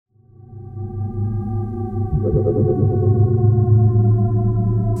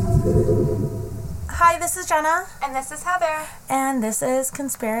this is Jenna. And this is Heather. And this is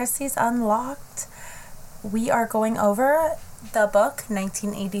Conspiracies Unlocked. We are going over the book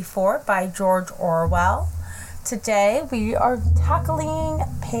 1984 by George Orwell. Today we are tackling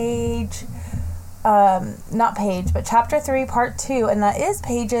chapter 3, part 2, and that is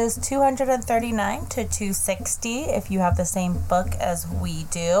pages 239 to 260 if you have the same book as we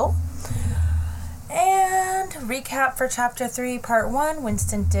do. And recap for chapter 3, part 1,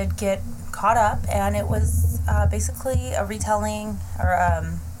 Winston did get caught up, and it was basically a retelling, not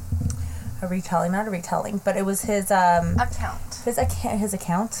a retelling, but it was his account. His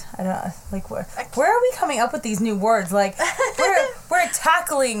account. I don't where are we coming up with these new words? Like we're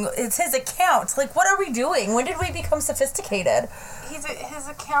tackling. It's his account. Like, what are we doing? When did we become sophisticated? His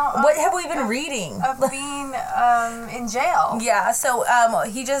account. What have we been reading? Of being in jail. Yeah. So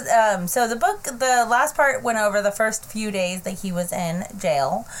he just so the book, the last part went over the first few days that he was in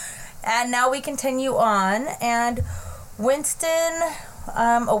jail, and now we continue on, and Winston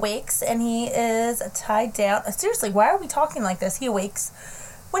awakes, and he is tied down. Seriously, why are we talking like this? He awakes.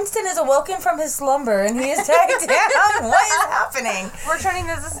 Winston is awoken from his slumber, and he is tied down. What is happening?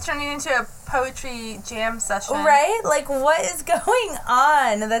 This is turning into a poetry jam session. Right? Like, what is going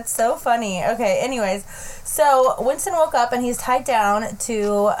on? That's so funny. Okay, anyways. So, Winston woke up, and he's tied down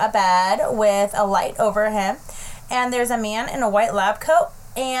to a bed with a light over him. And there's a man in a white lab coat,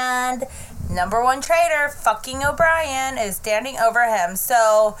 and number one traitor, fucking O'Brien, is standing over him.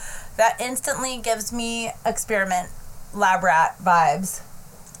 So that instantly gives me experiment lab rat vibes.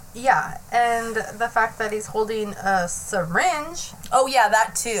 Yeah, and the fact that he's holding a syringe. Oh yeah,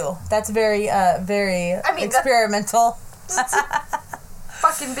 that too. That's very experimental. That's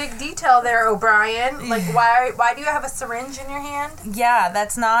fucking big detail there, O'Brien. Like, why do you have a syringe in your hand? Yeah,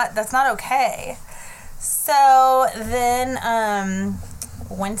 that's not okay. So then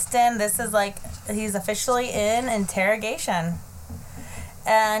Winston, this is like, he's officially in interrogation.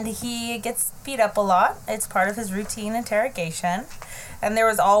 And he gets beat up a lot. It's part of his routine interrogation. And there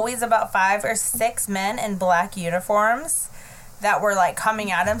was always about 5 or 6 men in black uniforms that were like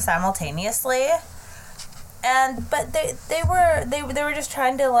coming at him simultaneously. But they were just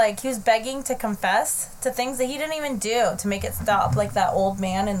trying to, like, he was begging to confess to things that he didn't even do to make it stop, like that old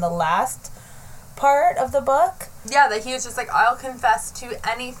man in the last part of the book. Yeah, that he was just like, I'll confess to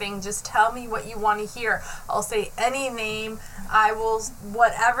anything. Just tell me what you want to hear. I'll say any name. I will,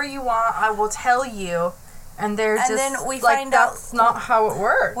 whatever you want, I will tell you. And then we find out that's not how it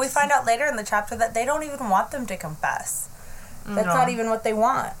works. We find out later in the chapter that they don't even want them to confess. That's not even what they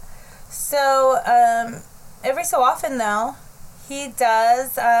want. So, every so often, though, he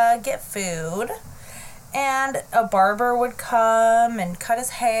does get food. And a barber would come and cut his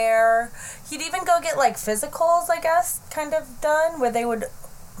hair. He'd even go get, like, physicals, I guess, kind of done, where they would,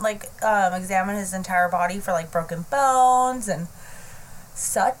 like, examine his entire body for, like, broken bones and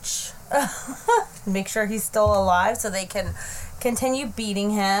such. Make sure he's still alive so they can continue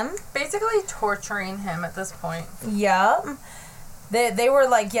beating him. Basically torturing him at this point. Yeah. They were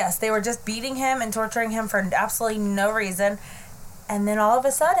like, yes, they were just beating him and torturing him for absolutely no reason. And then all of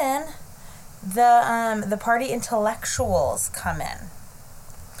a sudden, the party intellectuals come in.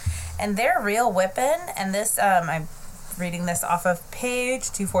 And their real weapon, and this, I'm reading this off of page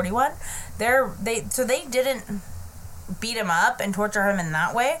 241, they didn't beat him up and torture him in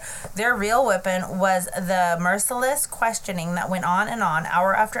that way. Their real weapon was the merciless questioning that went on and on,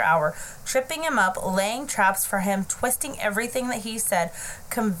 hour after hour, tripping him up, laying traps for him, twisting everything that he said,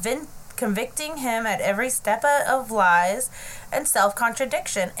 convicting him at every step of lies and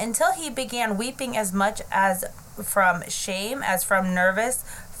self-contradiction, until he began weeping as much as from shame as from nervous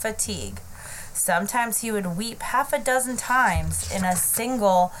fatigue. Sometimes he would weep half a dozen times in a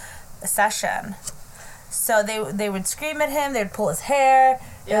single session. So they would scream at him, they'd pull his hair.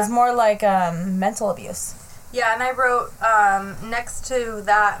 Yeah. It was more like mental abuse. Yeah, and I wrote, next to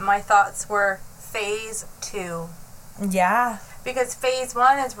that, my thoughts were phase 2. Yeah. Because phase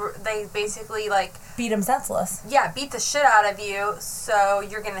 1 is they basically, like, beat him senseless. Yeah, beat the shit out of you, so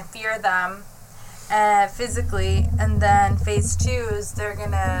you're gonna fear them physically, and then phase 2 is they're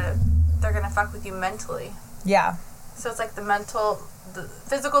gonna fuck with you mentally. Yeah. So it's like the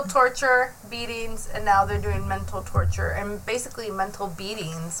physical torture, beatings, and now they're doing mental torture and basically mental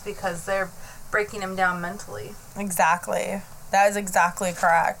beatings because they're breaking him down mentally. Exactly. That is exactly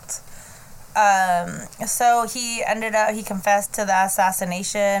correct. So he confessed to the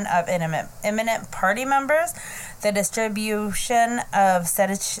assassination of eminent party members, the distribution of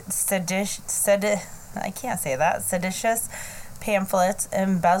seditious pamphlets,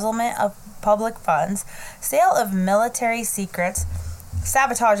 embezzlement of public funds, sale of military secrets,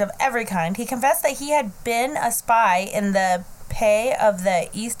 sabotage of every kind. He confessed that he had been a spy in the pay of the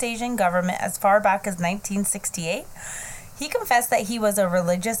East Asian government as far back as 1968. He confessed that he was a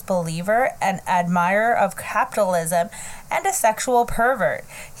religious believer, an admirer of capitalism, and a sexual pervert.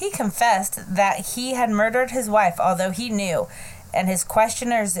 He confessed that he had murdered his wife, although he knew, and his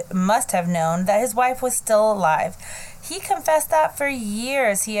questioners must have known, that his wife was still alive. He confessed that for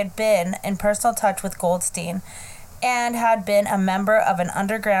years he had been in personal touch with Goldstein and had been a member of an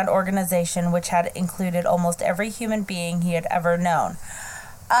underground organization which had included almost every human being he had ever known.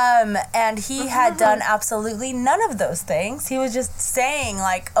 And he had done absolutely none of those things. He was just saying,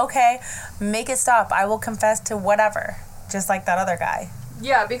 like, okay, make it stop. I will confess to whatever. Just like that other guy.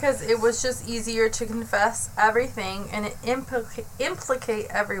 Yeah, because it was just easier to confess everything and it implicate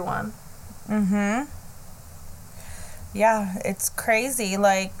everyone. Mm-hmm. Yeah, it's crazy.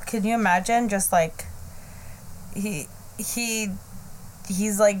 Like, can you imagine just, like, he's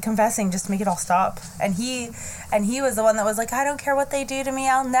like confessing just to make it all stop, and he was the one that was like, I don't care what they do to me,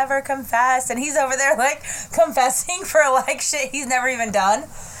 I'll never confess, and he's over there like confessing for like shit he's never even done.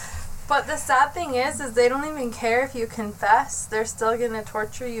 But the sad thing is they don't even care if you confess. They're still gonna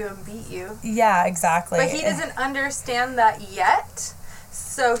torture you and beat you. Yeah, exactly. But he doesn't understand that yet,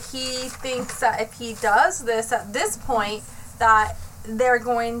 so he thinks that if he does this at this point that they're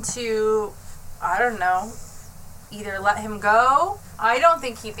going to, I don't know, either let him go. I don't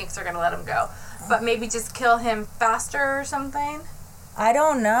think he thinks they're going to let him go. But maybe just kill him faster or something. I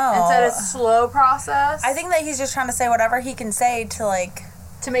don't know. Instead of slow process. I think that he's just trying to say whatever he can say to, like...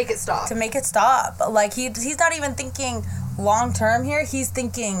 to make it stop. To make it stop. Like, he's not even thinking long term here. He's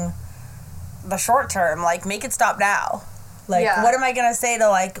thinking the short term. Like, make it stop now. Like, what am I going to say to,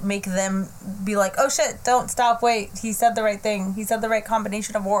 like, make them be like, oh, shit, don't stop, wait. He said the right thing. He said the right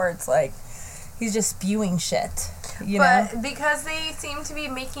combination of words. Like, he's just spewing shit. But because they seem to be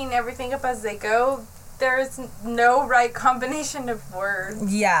making everything up as they go, there's no right combination of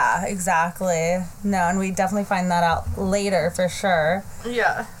words. Yeah, exactly. No, and we definitely find that out later for sure.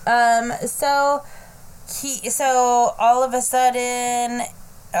 Yeah. So all of a sudden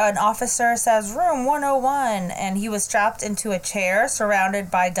an officer says room 101, and he was strapped into a chair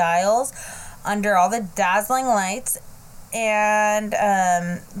surrounded by dials under all the dazzling lights. And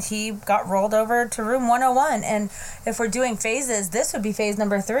he got rolled over to room 101. And if we're doing phases, this would be phase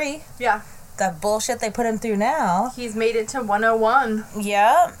number 3. Yeah. The bullshit they put him through now. He's made it to 101.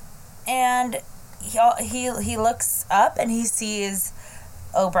 Yeah. And he looks up and he sees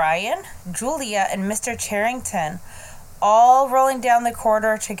O'Brien, Julia, and Mr. Charrington all rolling down the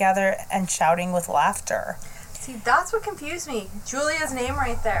corridor together and shouting with laughter. See, that's what confused me. Julia's name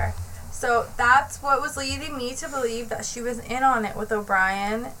right there. So that's what was leading me to believe that she was in on it with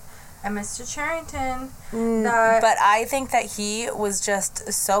O'Brien and Mr. Charrington. But I think that he was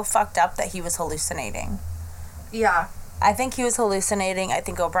just so fucked up that he was hallucinating. Yeah. I think he was hallucinating. I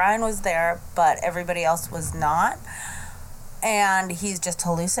think O'Brien was there, but everybody else was not. And he's just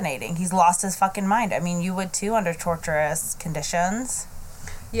hallucinating. He's lost his fucking mind. I mean, you would too under torturous conditions.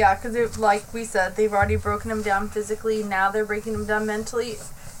 Yeah, because like we said, they've already broken him down physically. Now they're breaking him down mentally.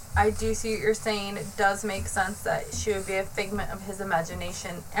 I do see what you're saying. It does make sense that she would be a figment of his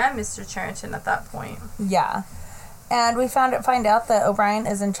imagination and Mr. Charrington at that point. Yeah. And we find out that O'Brien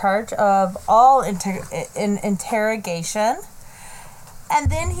is in charge of all interrogation. And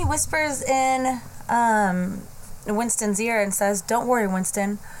then he whispers in Winston's ear and says, don't worry,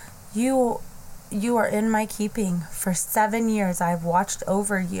 Winston. You are in my keeping. For 7 years I have watched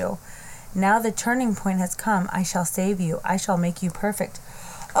over you. Now the turning point has come. I shall save you. I shall make you perfect.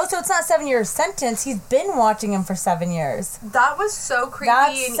 Oh, so it's not 7 year sentence. He's been watching him for 7 years. That was so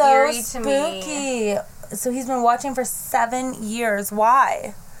creepy and eerie to me. Spooky. So he's been watching for 7 years.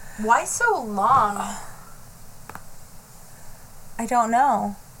 Why? Why so long? I don't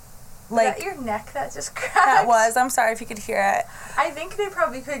know. Like, was that your neck that just cracked? That was. I'm sorry if you could hear it. I think they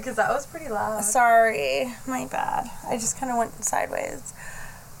probably could because that was pretty loud. Sorry. My bad. I just kind of went sideways.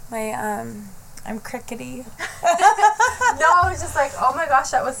 I'm crickety. No, I was just like, oh my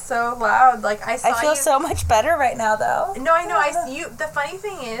gosh, that was so loud. Like, I feel so much better right now, though. No, I know. The funny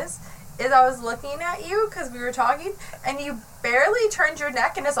thing is I was looking at you because we were talking, and you barely turned your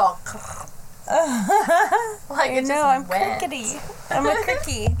neck, and it's all. Like, you know, I'm crickety. I'm a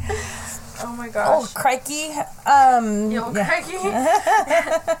cricky. Oh my gosh. Oh, crikey. Crikey.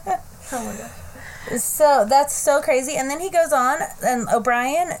 Oh my gosh. So that's so crazy. And then he goes on, and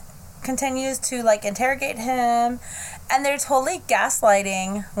O'Brien continues to like interrogate him, And they're totally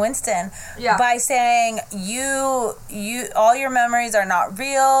gaslighting Winston by saying you all your memories are not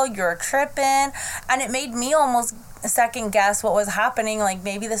real, you're tripping. And it made me almost second guess what was happening. Like,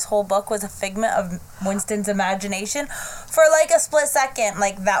 maybe this whole book was a figment of Winston's imagination for like a split second.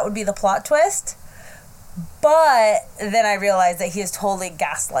 Like, that would be the plot twist. But then I realized that he is totally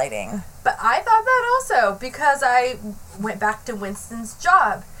gaslighting. But I thought that also, because I went back to Winston's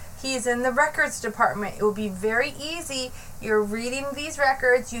job. He's in the records department. It will be very easy. You're reading these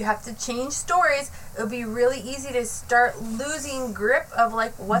records. You have to change stories. It'll be really easy to start losing grip of,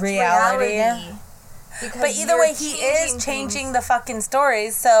 like, what's reality. But either way, he is changing the fucking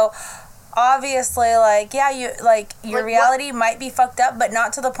stories. So obviously, like, yeah, your reality might be fucked up, but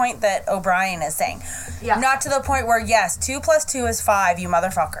not to the point that O'Brien is saying. Yeah. Not to the point where, yes, 2 + 2 is 5, you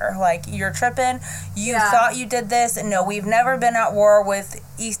motherfucker. Like, you're tripping. You thought you did this. And no, we've never been at war with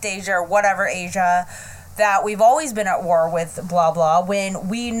East Asia or whatever Asia. That we've always been at war with blah, blah. When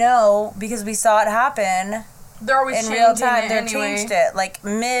we know, because we saw it happen they're always in real time. They changed it, like,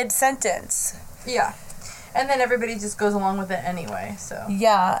 mid-sentence. Yeah. And then everybody just goes along with it anyway, so.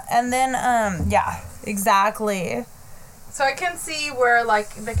 Yeah, and then, exactly. So I can see where,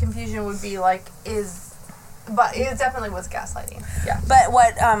 like, the confusion would be, like, but it definitely was gaslighting. Yeah. But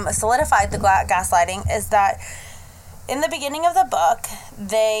what solidified the gaslighting is that in the beginning of the book,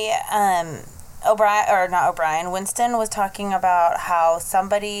 Winston was talking about how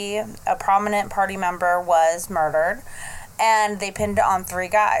a prominent party member was murdered. And they pinned it on 3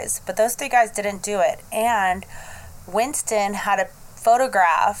 guys. But those 3 guys didn't do it. And Winston had a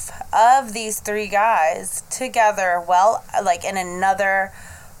photograph of these 3 guys together, like in another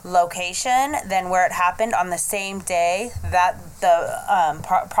location than where it happened on the same day that the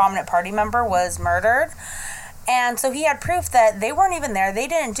prominent party member was murdered. And so he had proof that they weren't even there. They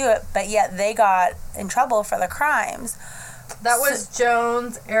didn't do it, but yet they got in trouble for the crimes. That was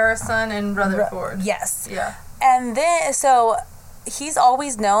Jones, Arison, and Rutherford. Yes. Yeah. And then, so he's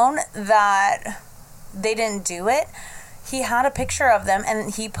always known that they didn't do it. He had a picture of them,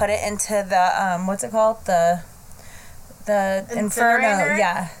 and he put it into the, what's it called? The Inferno.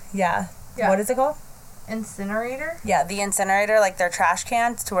 Yeah. What is it called? Incinerator? Yeah, the incinerator, like their trash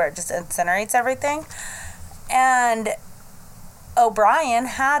cans to where it just incinerates everything. And O'Brien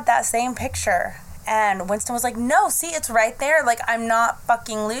had that same picture. And Winston was like, no, see, it's right there. Like, I'm not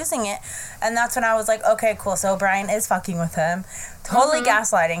fucking losing it. And that's when I was like, okay, cool. So O'Brien is fucking with him. Totally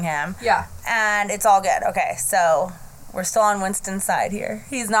gaslighting him. Yeah. And it's all good. Okay, so we're still on Winston's side here.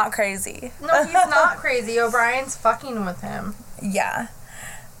 He's not crazy. No, he's not crazy. O'Brien's fucking with him. Yeah.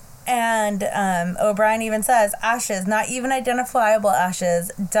 And O'Brien even says, ashes, not even identifiable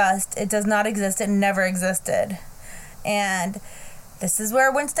ashes, dust, it does not exist. It never existed. And this is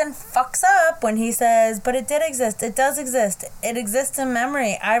where Winston fucks up when he says, but it did exist. It does exist. It exists in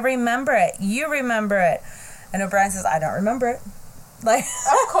memory. I remember it. You remember it. And O'Brien says, I don't remember it. Like,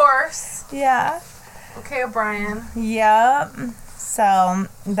 of course. Yeah. Okay, O'Brien. Yep. So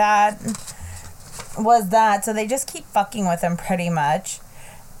that was that. So they just keep fucking with him pretty much.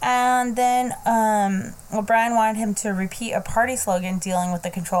 And then O'Brien wanted him to repeat a party slogan dealing with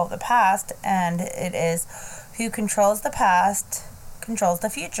the control of the past. And it is, who controls the past controls the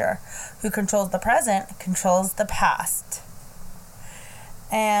future. Who controls the present controls the past.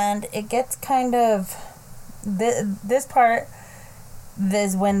 And it gets kind of... This part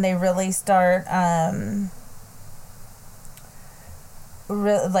is when they really start...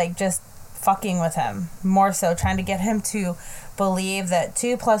 just fucking with him. More so, trying to get him to believe that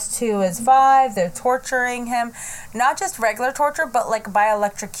 2 + 2 is 5. They're torturing him. Not just regular torture, but like by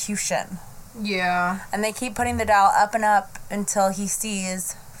electrocution. Yeah. And they keep putting the dial up and up until he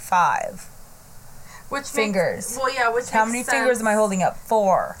sees 5. Which fingers. How many fingers am I holding up?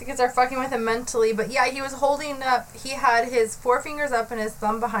 4. Because they're fucking with him mentally. But yeah, he was holding up, he had his 4 fingers up and his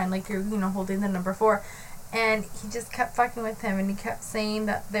thumb behind, like you're, holding the number 4. And he just kept fucking with him, and he kept saying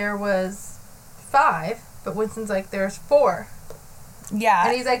that there was 5, but Winston's like, there's 4. Yeah.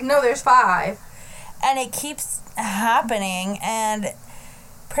 And he's like, no, there's 5. And it keeps happening, and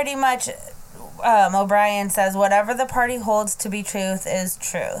pretty much O'Brien says, whatever the party holds to be truth is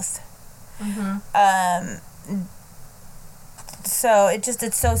truth. Mm-hmm. So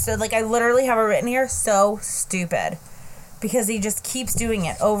it's so like, I literally have it written here, so stupid. Because he just keeps doing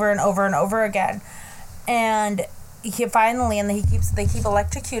it over and over and over again. And they keep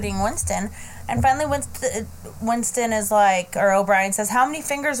electrocuting Winston, and finally Winston is like, or O'Brien says, how many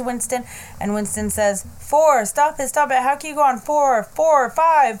fingers, Winston? And Winston says, 4. Stop it. How can you go on 4, 4,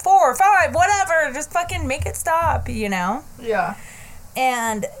 5, 4, 5, whatever, just fucking make it stop, Yeah.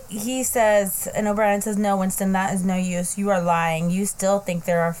 And he says, and O'Brien says, no, Winston, that is no use. You are lying. You still think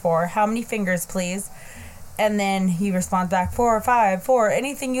there are 4. How many fingers, please? And then he responds back, 4, 5, 4,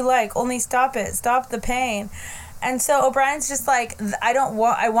 anything you like. Only stop it. Stop the pain. And so O'Brien's just like,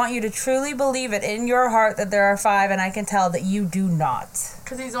 I want you to truly believe it in your heart that there are 5, and I can tell that you do not.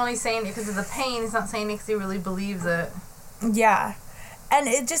 Because he's only saying it because of the pain. He's not saying it because he really believes it. Yeah. And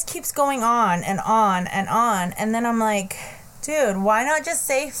it just keeps going on and on and on. And then I'm like, dude, why not just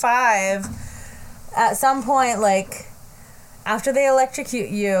say 5 at some point, like, after they electrocute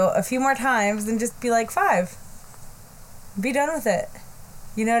you a few more times, and just be like, 5. Be done with it.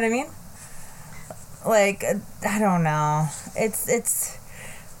 You know what I mean? Like, I don't know. It's...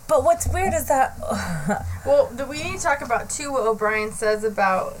 But what's weird is that... Well, we need to talk about, too, what O'Brien says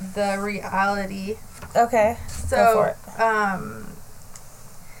about the reality. Okay. So, go for it.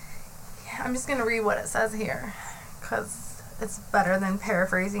 I'm just going to read what it says here, because it's better than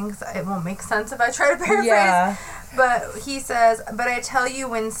paraphrasing, because it won't make sense if I try to paraphrase. Yeah. But he says, but I tell you,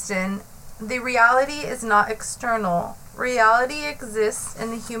 Winston, the reality is not external. Reality exists in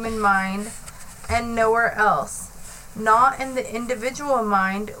the human mind and nowhere else, not in the individual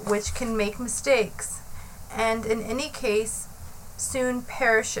mind, which can make mistakes, and in any case, soon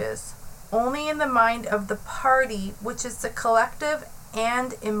perishes. Only in the mind of the party, which is the collective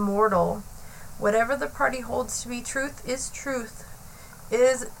and immortal. Whatever the party holds to be truth is truth.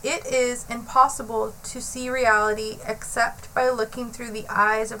 It is impossible to see reality except by looking through the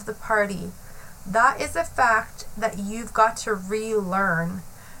eyes of the party. That is a fact that you've got to relearn.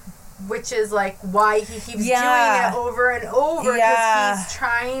 Which is like why he keeps doing it over and over, because he's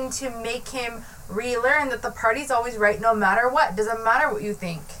trying to make him relearn that the party's always right no matter what. Doesn't matter what you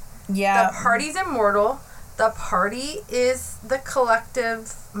think. Yeah. The party's immortal. The party is the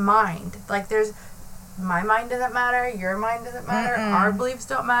collective mind. Like, there's... My mind doesn't matter. Your mind doesn't matter. Our beliefs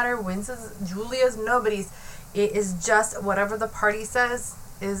don't matter. Winston's, Julia's, nobody's. It is just whatever the party says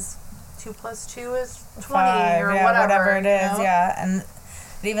is 2 + 2 is 20 5, or whatever it is, And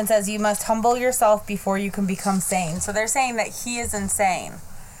it even says you must humble yourself before you can become sane. So they're saying that he is insane.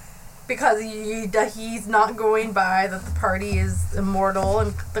 Because he's not going by that the party is immortal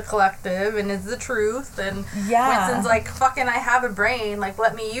and the collective and is the truth. And Winston's like, fucking, I have a brain. Like,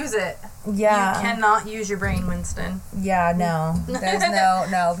 let me use it. Yeah. You cannot use your brain, Winston. Yeah, no. There's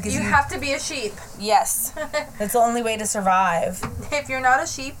no. Because you have to be a sheep. Yes. That's the only way to survive. If you're not a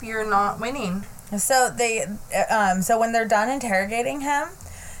sheep, you're not winning. So so when they're done interrogating him,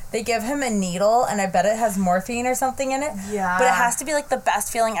 they give him a needle, and I bet it has morphine or something in it. Yeah. But it has to be, like, the best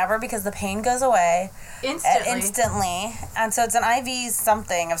feeling ever because the pain goes away. Instantly. And so it's an IV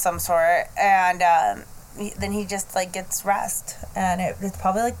something of some sort. And then he just, like, gets rest. And it's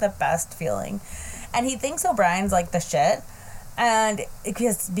probably, like, the best feeling. And he thinks O'Brien's, like, the shit. And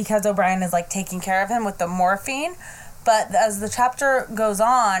because O'Brien is, like, taking care of him with the morphine. But as the chapter goes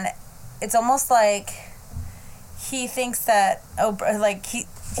on, it's almost like he thinks that,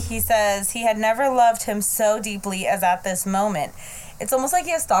 he says he had never loved him so deeply as at this moment. It's almost like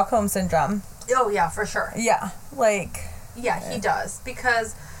he has Stockholm Syndrome. Oh, yeah, for sure. Yeah, like... Yeah, he does.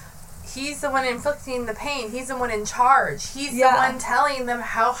 Because he's the one inflicting the pain. He's the one in charge. He's the one telling them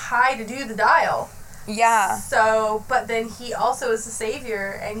how high to do the dial. Yeah. So, but then he also is the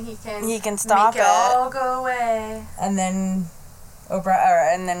savior, and he can stop make it all go away. And then...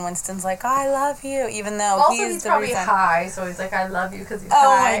 and then Winston's like, I love you, even though also, he's probably high, so he's like, I love you because he's high.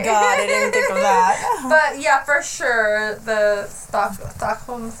 Oh my god, I didn't think of that. But yeah, for sure, the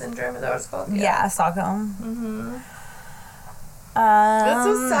Stockholm Syndrome, is that what it's called? Yeah, Stockholm. Mm-hmm. That's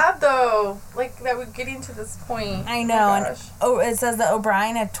so sad, though, like, that we're getting to this point. I know, it says that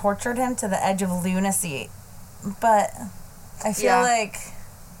O'Brien had tortured him to the edge of lunacy, but I feel like,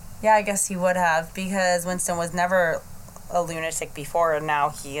 I guess he would have, because Winston was never a lunatic before, and now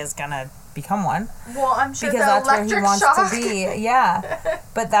he is gonna become one. Well, I'm sure because that's where he wants to be. Yeah,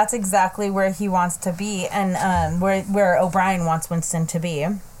 but that's exactly where he wants to be, and where O'Brien wants Winston to be.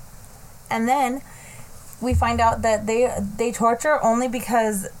 And then we find out that they torture only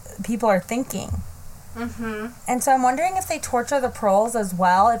because people are thinking. Mm-hmm. And so I'm wondering if they torture the proles as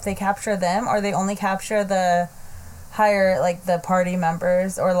well, if they capture them, or they only capture the higher, like, the party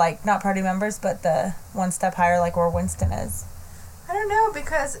members, or, like, not party members, but the one step higher, like where Winston is. I don't know,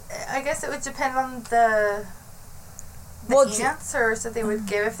 because I guess it would depend on the answers that they would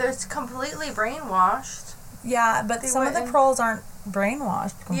give. If they're completely brainwashed. Yeah, but some of the proles aren't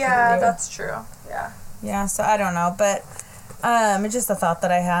brainwashed completely. Yeah, that's true. Yeah. Yeah, so I don't know, but it's just a thought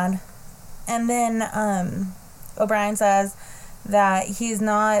that I had. And then O'Brien says that he's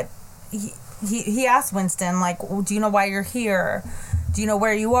not... He asked Winston, like, well, do you know why you're here? Do you know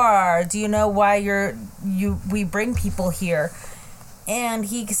where you are? Do you know why we bring people here? And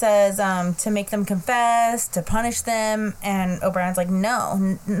he says to make them confess, to punish them. And O'Brien's like,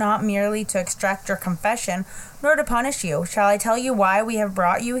 no, not merely to extract your confession, nor to punish you. Shall I tell you why we have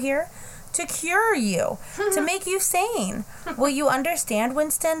brought you here? To cure you, to make you sane. Will you understand,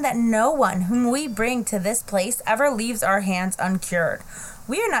 Winston, that no one whom we bring to this place ever leaves our hands uncured?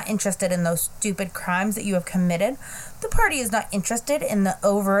 We are not interested in those stupid crimes that you have committed. The party is not interested in the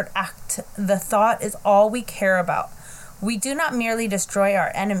overt act. The thought is all we care about. We do not merely destroy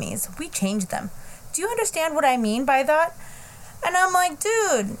our enemies, we change them. Do you understand what I mean by that? And I'm like,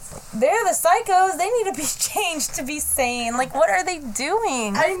 dude, they're the psychos. They need to be changed to be sane. Like, what are they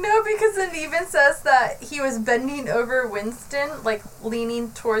doing? I know, because it even says that he was bending over Winston, like, leaning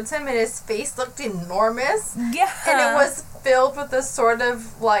towards him, and his face looked enormous. Yeah. And it was filled with a sort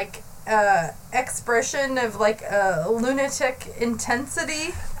of, like, expression of, like, lunatic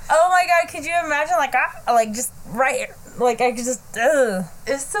intensity. Oh, my God. Could you imagine, like, just right... Like, I could just... Ugh.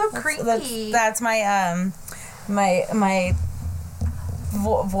 It's so creepy. That's my, my...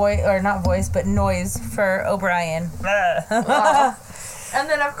 voice, or not voice, but noise for O'Brien. And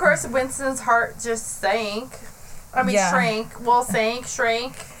then, of course, Winston's heart just sank. Shrank. Well,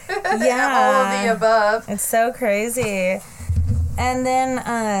 shrank. Yeah. All of the above. It's so crazy. And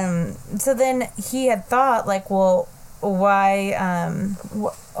then, so then he had thought, like, well, why,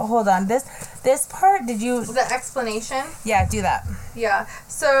 hold on, this part, did you... The explanation? Yeah, do that. Yeah.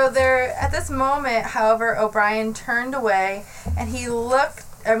 So there, at this moment, however, O'Brien turned away, and he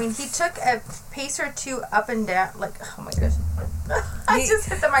took a pace or two up and down, like, oh my gosh. I just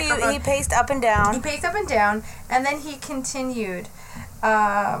hit the microphone. He paced up and down. He paced up and down, and then he continued.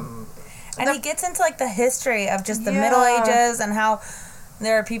 And he gets into, like, the history of just the Middle Ages and how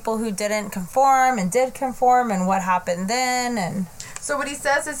there are people who didn't conform and did conform and what happened then. And so what he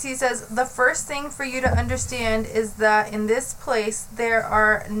says, the first thing for you to understand is that in this place there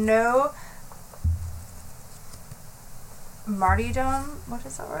are no martyrdom. What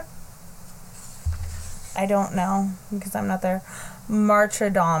is that word? I don't know because I'm not there.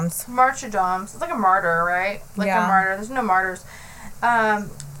 Martyrdoms. Martyrdoms. It's like a martyr, right? Like a martyr. There's no martyrs.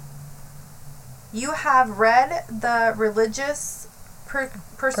 You have read the religious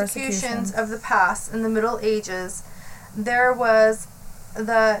persecutions of the past in the Middle Ages. There was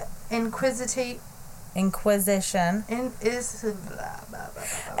the Inquisition.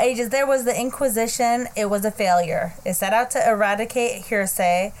 Ages. There was the Inquisition. It was a failure. It set out to eradicate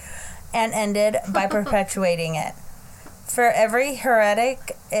heresy and ended by perpetuating it. For every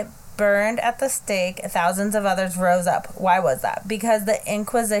heretic it burned at the stake, thousands of others rose up. Why was that? Because the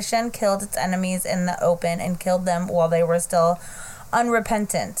Inquisition killed its enemies in the open and killed them while they were still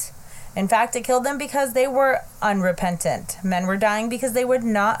unrepentant. In fact, it killed them because they were unrepentant. Men were dying because they would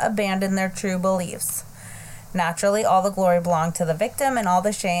not abandon their true beliefs. Naturally, all the glory belonged to the victim and all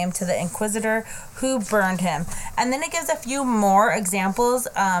the shame to the inquisitor who burned him. And then it gives a few more examples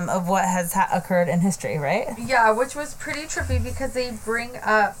of what has occurred in history, right? Yeah, which was pretty trippy because they bring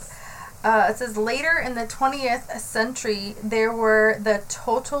up, it says later in the 20th century, there were the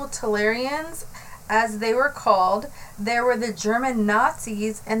totalitarians, as they were called. There were the German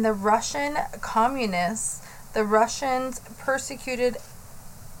Nazis and the Russian communists. The Russians persecuted...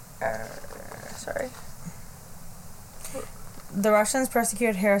 The Russians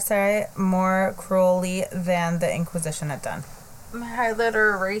persecuted heresy more cruelly than the Inquisition had done. My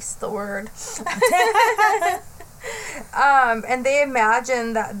highlighter erased the word. And they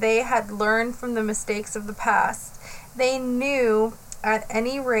imagined that they had learned from the mistakes of the past. They knew, at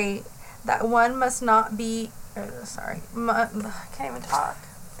any rate, that one must not be... I can't even talk.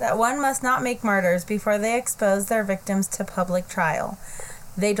 That one must not make martyrs before they expose their victims to public trial.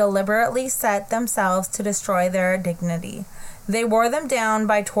 They deliberately set themselves to destroy their dignity. They wore them down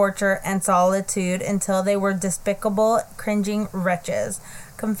by torture and solitude until they were despicable, cringing wretches,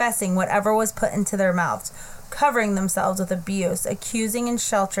 confessing whatever was put into their mouths, covering themselves with abuse, accusing and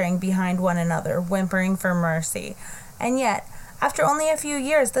sheltering behind one another, whimpering for mercy. And yet, after only a few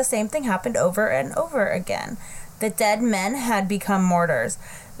years, the same thing happened over and over again. The dead men had become martyrs,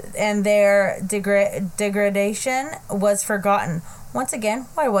 and their degradation was forgotten. Once again,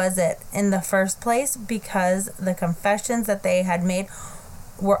 why was it? In the first place, because the confessions that they had made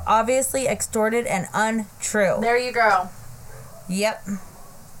were obviously extorted and untrue. There you go. Yep.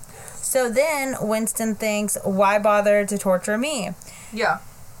 So then Winston thinks, why bother to torture me? Yeah.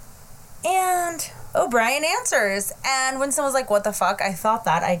 And O'Brien answers. And Winston was like, what the fuck? I thought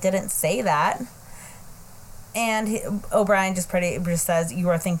that. I didn't say that. O'Brien just says, you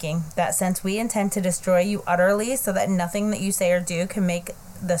are thinking that since we intend to destroy you utterly so that nothing that you say or do can make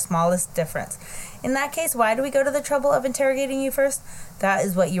the smallest difference. In that case, why do we go to the trouble of interrogating you first? That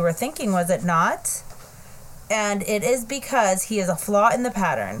is what you were thinking, was it not? And it is because he is a flaw in the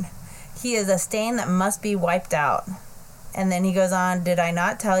pattern. He is a stain that must be wiped out. And then he goes on, did I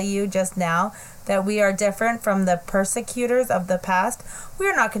not tell you just now that we are different from the persecutors of the past? We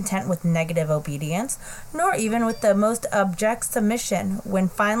are not content with negative obedience, nor even with the most abject submission. When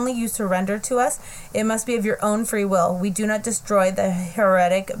finally you surrender to us, it must be of your own free will. We do not destroy the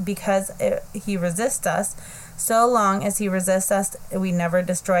heretic because he resists us. So long as he resists us, we never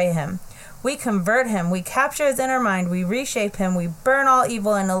destroy him. We convert him, we capture his inner mind, we reshape him, we burn all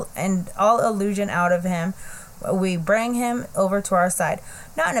evil and all illusion out of him. We bring him over to our side,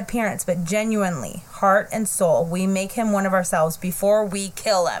 not in appearance, but genuinely, heart and soul. We make him one of ourselves before we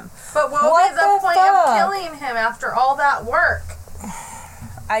kill him. But what would be the point of killing him after all that work?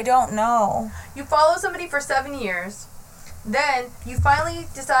 I don't know. You follow somebody for 7 years, then you finally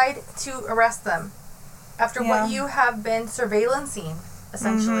decide to arrest them after what you have been surveillancing,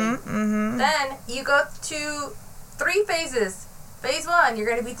 essentially. Then you go to 3 phases. Phase 1, you're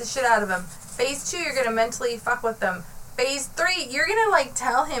going to beat the shit out of him. Phase 2, you're going to mentally fuck with them. Phase 3, you're going to, like,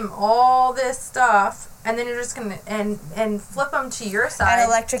 tell him all this stuff, and then you're just going to, and flip him to your side. And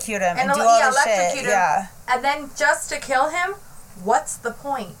electrocute him. And do all this shit. Yeah. And then just to kill him, what's the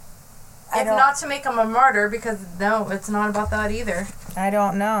point? If not to make him a martyr, because, no, it's not about that either. I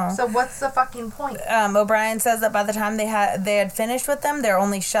don't know. So what's the fucking point? O'Brien says that by the time they had finished with them, they're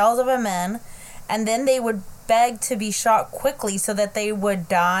only shells of a men, and then they would beg to be shot quickly so that they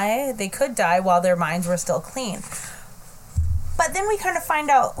could die while their minds were still clean. But then we kind of find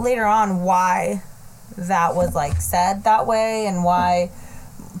out later on why that was like said that way and why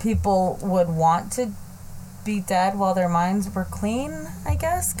people would want to be dead while their minds were clean, I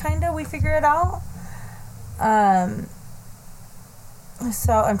guess, kind of. We figure it out.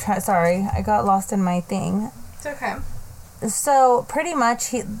 So I'm sorry, I got lost in my thing. It's okay. So pretty much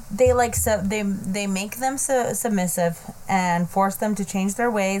they make them submissive and force them to change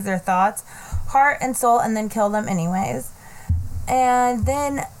their ways, their thoughts, heart and soul, and then kill them anyways. And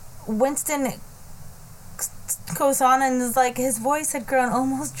then Winston goes on and is like, his voice had grown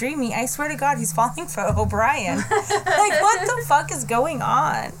almost dreamy. I swear to God, he's falling for O'Brien. Like, what the fuck is going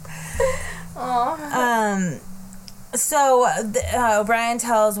on? Aww. So O'Brien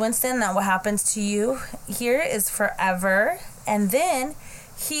tells Winston that what happens to you here is forever, and then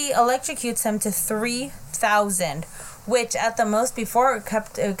he electrocutes him to 3,000, which at the most before it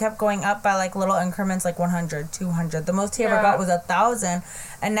kept going up by like little increments, like 100, 200. The most he ever got was 1,000,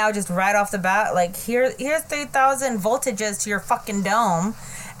 and now just right off the bat, like here's 3,000 voltages to your fucking dome.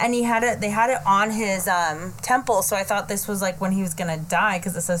 And they had it on his temple, so I thought this was like when he was gonna die,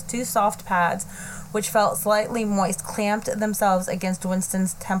 because it says 2 soft pads, which felt slightly moist, clamped themselves against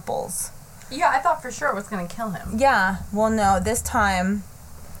Winston's temples. Yeah, I thought for sure it was gonna kill him. Yeah, well, no, this time,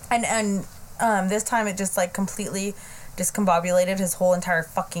 and this time it just like completely discombobulated his whole entire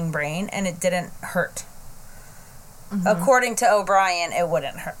fucking brain, and it didn't hurt. According to O'Brien, it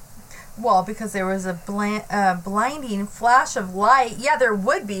wouldn't hurt. Well, because there was a blinding flash of light. Yeah, there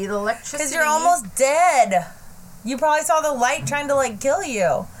would be. The electricity. Because you're almost dead. You probably saw the light trying to, like, kill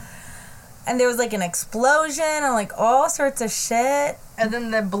you. And there was, like, an explosion and, like, all sorts of shit. And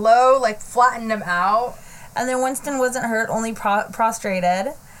then the blow, like, flattened him out. And then Winston wasn't hurt, only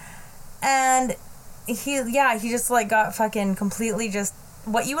prostrated. And he just, like, got fucking completely just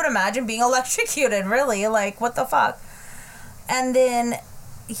what you would imagine being electrocuted, really. Like, what the fuck? And then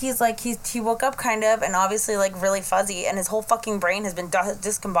he's like, he woke up kind of, and obviously, like, really fuzzy, and his whole fucking brain has been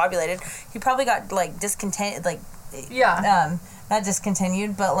discombobulated. He probably got, like, discontinued, like, not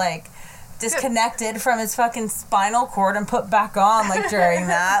discontinued, but, like, disconnected from his fucking spinal cord and put back on, like, during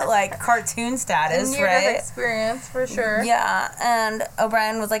that, like, cartoon status, right? Experience, for sure. Yeah, and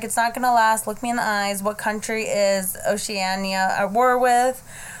O'Brien was like, it's not gonna last, look me in the eyes, what country is Oceania at war with?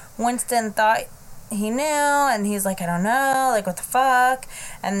 Winston thought he knew, and he's like, I don't know, like, what the fuck?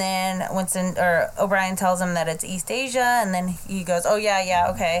 And then O'Brien tells him that it's East Asia, and then he goes, oh, yeah,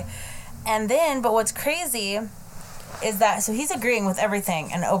 okay. And then, but what's crazy is that, so he's agreeing with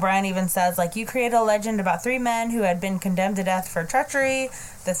everything, and O'Brien even says, like, you created a legend about 3 men who had been condemned to death for treachery,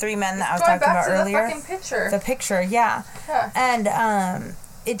 the 3 men that I was talking about earlier. The fucking picture. The picture, yeah. And,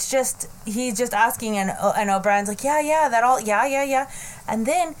 it's just, he's just asking, and O'Brien's like, yeah, that all, yeah. And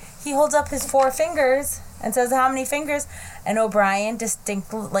then he holds up his 4 fingers and says, how many fingers? And O'Brien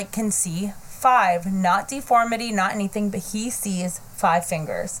distinctly, like, can see 5. Not deformity, not anything, but he sees 5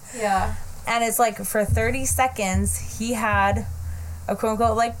 fingers. Yeah. And it's like for 30 seconds, he had a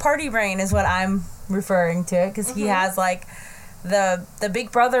quote-unquote, like, party brain is what I'm referring to it. Because he has, like, the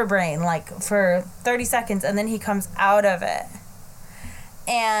Big Brother brain, like, for 30 seconds. And then he comes out of it.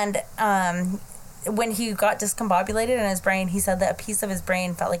 And when he got discombobulated in his brain, he said that a piece of his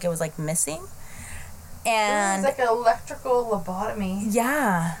brain felt like it was, like, missing. And it was like an electrical lobotomy.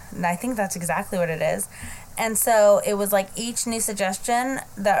 Yeah. And I think that's exactly what it is. And so it was like each new suggestion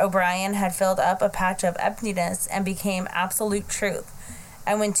that O'Brien had filled up a patch of emptiness and became absolute truth.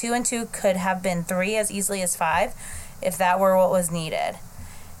 And when 2 and 2 could have been 3 as easily as 5, if that were what was needed.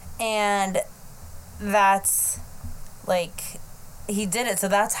 And that's, like, he did it. So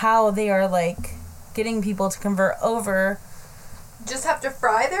that's how they are, like, getting people to convert over. Just have to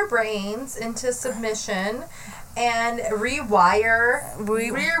fry their brains into submission and rewire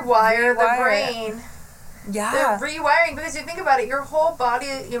the brain. Yeah. They're rewiring, because you think about it, your whole body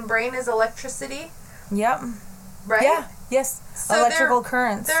and brain is electricity. Yep. Right? Yeah. Yes. So electrical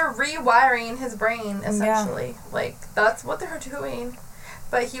currents. They're rewiring his brain, essentially. Yeah. Like, that's what they're doing.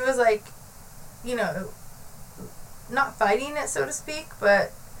 But he was, like, you know, not fighting it, so to speak,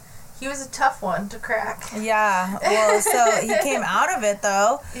 but he was a tough one to crack. Yeah. Well, so he came out of it,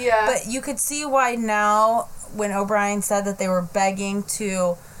 though. Yeah. But you could see why now, when O'Brien said that they were begging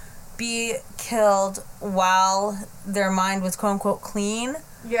to be killed while their mind was quote-unquote clean.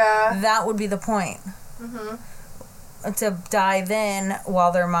 Yeah. That would be the point. To die then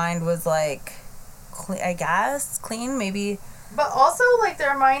while their mind was, like, I guess, clean, maybe. But also, like,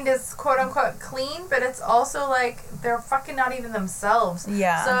 their mind is quote-unquote clean, but it's also, like, they're fucking not even themselves.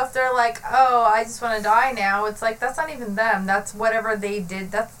 Yeah. So if they're like, oh, I just want to die now, it's like, that's not even them. That's whatever they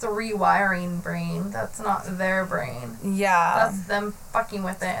did. That's the rewiring brain. That's not their brain. Yeah. That's them fucking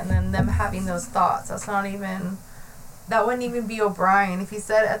with it and then them having those thoughts. That's not even... That wouldn't even be O'Brien. If he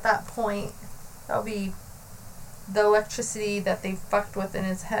said at that point, that would be the electricity that they fucked with in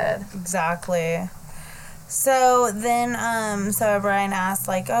his head. Exactly. So then, so O'Brien asked,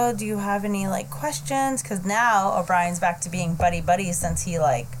 like, oh, do you have any, like, questions? Because now O'Brien's back to being buddy-buddy since he,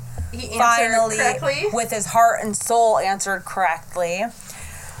 like, he finally, correctly. With his heart and soul, answered correctly.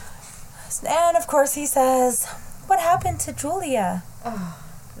 And, of course, he says, what happened to Julia?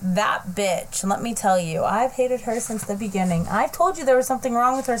 That bitch, let me tell you, I've hated her since the beginning. I've told you there was something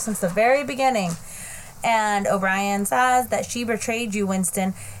wrong with her since the very beginning. And O'Brien says that she betrayed you,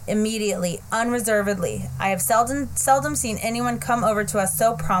 Winston, immediately, unreservedly. I have seldom seen anyone come over to us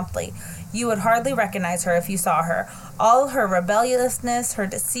so promptly. You would hardly recognize her if you saw her. All her rebelliousness, her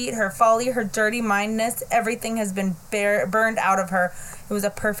deceit, her folly, her dirty mindedness, everything has been burned out of her. It was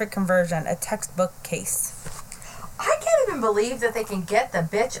a perfect conversion, a textbook case. I can't even believe that they can get the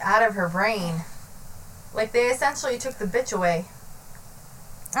bitch out of her brain. Like, they essentially took the bitch away.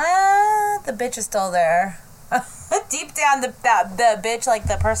 The bitch is still there. Deep down, the bitch, like,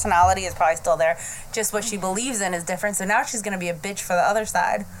 the personality is probably still there. Just what she believes in is different. So now she's going to be a bitch for the other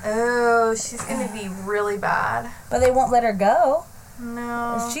side. Oh, she's going to be really bad. But they won't let her go.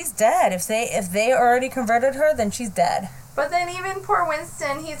 No. She's dead. If they already converted her, then she's dead. But then even poor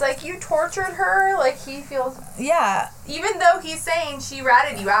Winston, he's like, you tortured her? Like, he feels... Yeah. Even though he's saying she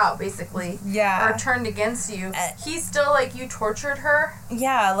ratted you out, basically. Yeah. Or turned against you. He's still like, you tortured her?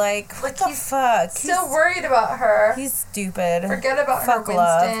 Yeah, like what the fuck? Still worried about her. He's stupid. Forget about her,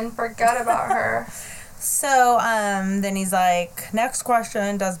 Winston. Forget about her. So, then he's like, next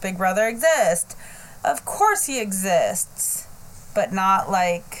question, does Big Brother exist? Of course he exists. But not,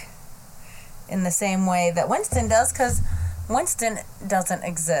 like, in the same way that Winston does, because Winston doesn't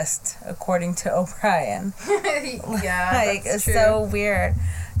exist, according to O'Brien. Yeah, like, that's it's true. so weird.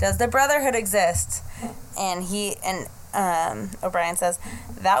 Does the Brotherhood exist? And O'Brien says,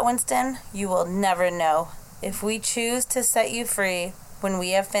 that, Winston, you will never know. If we choose to set you free when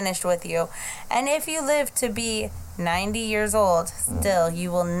we have finished with you, and if you live to be 90 years old, still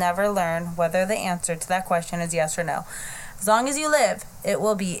you will never learn whether the answer to that question is yes or no. As long as you live, it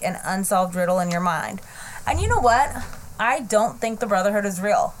will be an unsolved riddle in your mind. And you know what? I don't think the Brotherhood is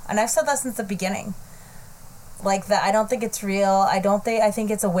real. And I've said that since the beginning. Like, that I don't think it's real. I think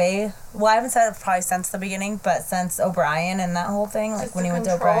it's a way... Well, I haven't said it probably since the beginning, but since O'Brien and that whole thing. Like, when he went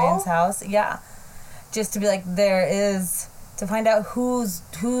to O'Brien's house. Yeah. Just to be like, there is... To find out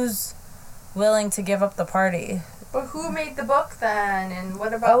who's willing to give up the party. But who made the book then? And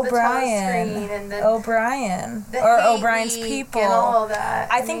what about O'Brien. the telescreen? And O'Brien. Or O'Brien's people. And all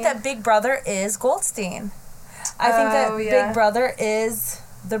that. I think that Big Brother is Goldstein. I think that Big Brother is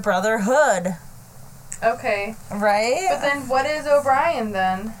the Brotherhood. Okay. Right? But then what is O'Brien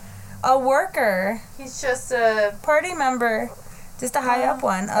then? A worker. He's just a... Party member. Just a high up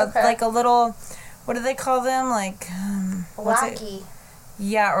one. Okay. Like a little, what do they call them? Like, lackey.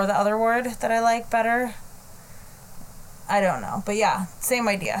 Yeah, or the other word that I like better. I don't know. But yeah, same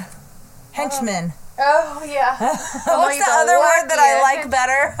idea. Henchman. Oh, yeah. What's the other word that I like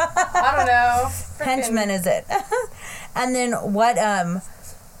better? I don't know. Henchman is it. And then what, and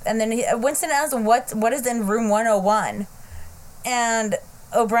then Winston asked what is in room 101? And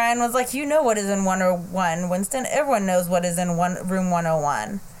O'Brien was like, you know what is in 101, Winston. Everyone knows what is in room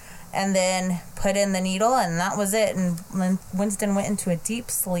 101. And then put in the needle, and that was it. And Winston went into a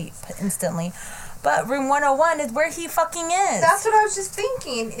deep sleep instantly. But room 101 is where he fucking is. That's what I was just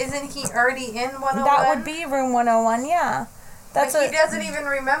thinking. Isn't he already in 101? That would be room 101, yeah. That's what he doesn't even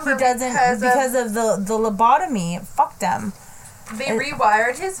remember. He doesn't because of the lobotomy. It fucked him. They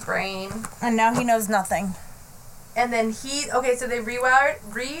rewired his brain. And now he knows nothing. And then so they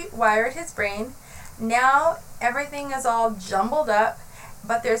rewired his brain. Now everything is all jumbled up,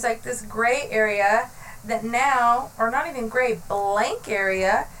 but there's like this gray area that now, or not even gray, blank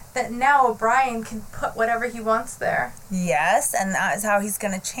area that now O'Brien can put whatever he wants there. Yes, and that is how he's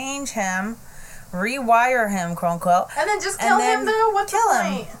going to change him, rewire him, quote unquote. And then just kill him, though? What's the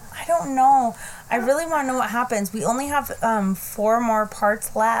point? I don't know. I really want to know what happens. We only have 4 more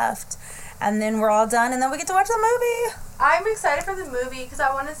parts left, and then we're all done, and then we get to watch the movie. I'm excited for the movie because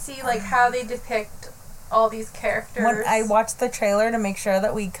I want to see like how they depict all these characters. When I watched the trailer to make sure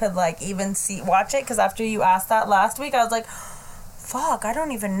that we could like even watch it, because after you asked that last week, I was like, fuck, I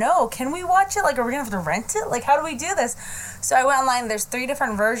don't even know. Can we watch it? Like, are we going to have to rent it? Like, how do we do this? So I went online. There's 3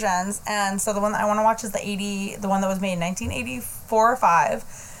 different versions. And so the one that I want to watch is the one that was made in 1984 or 5.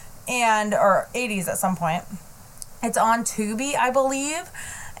 Or 80s at some point. It's on Tubi, I believe.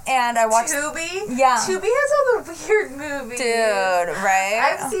 And I watched... Tubi? Yeah. Tubi has all the weird movies. Dude,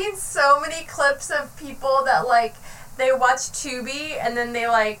 right? I've seen so many clips of people that, like, they watch Tubi and then they,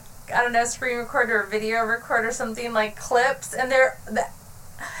 like, I don't know, screen record or video record or something, like clips, and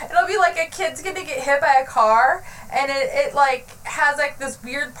it'll be like a kid's gonna get hit by a car, and it like has like this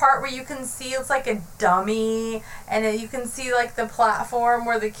weird part where you can see it's like a dummy, and you can see like the platform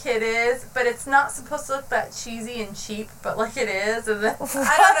where the kid is, but it's not supposed to look that cheesy and cheap, but like it is, and then I don't know,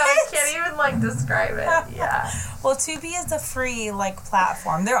 I can't even like describe it. Yeah. Well, Tubi is a free like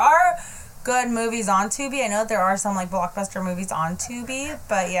platform. There are good movies on Tubi. I know there are some like blockbuster movies on Tubi,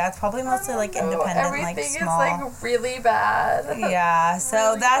 but yeah, it's probably mostly like independent, everything like small. Everything is like really bad. Yeah, so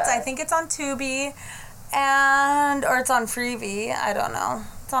really that's bad. I think it's on Tubi, or it's on Freevee. I don't know.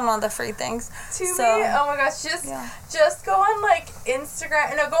 It's on one of the free things. Tubi. Oh my gosh, just go on like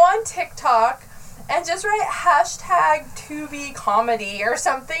Instagram, go on TikTok. And just write hashtag Tubi comedy or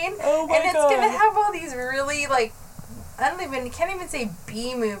something. Oh my God. And it's God. gonna have all these really like can't even say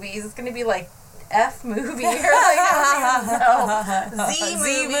B movies. It's gonna be like F movie or like I don't even know. Z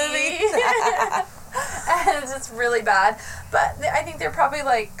movie. And it's just really bad. But I think they're probably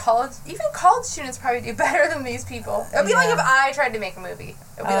like college students probably do better than these people. It would be like if I tried to make a movie.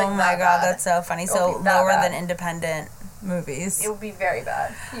 It would be oh like my God, bad. that's so funny. So lower than independent movies. It would be very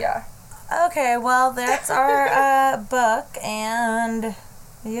bad. Yeah. Okay, well that's our book, and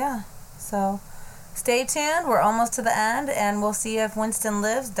yeah, so stay tuned. We're almost to the end, and we'll see if Winston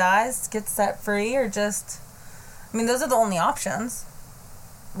lives, dies, gets set free, or just... I mean, those are the only options.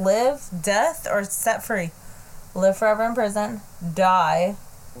 Live, death, or set free. Live forever in prison, die,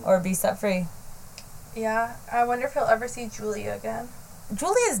 or be set free. Yeah, I wonder if he'll ever see Julia again.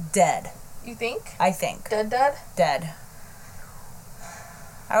 Julia's dead. You think? I think. Dead? Dead.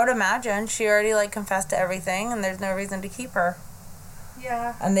 I would imagine. She already, like, confessed to everything, and there's no reason to keep her.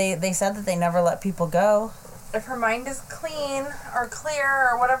 Yeah. And they said that they never let people go. If her mind is clean or clear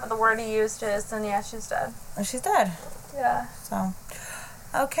or whatever the word he used is, then yeah, she's dead. She's dead. Yeah. So,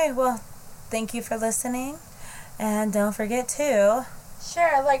 okay, well, thank you for listening. And don't forget to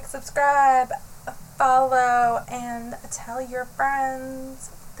share, like, subscribe, follow, and tell your friends.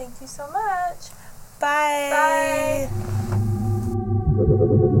 Thank you so much. Bye. Bye.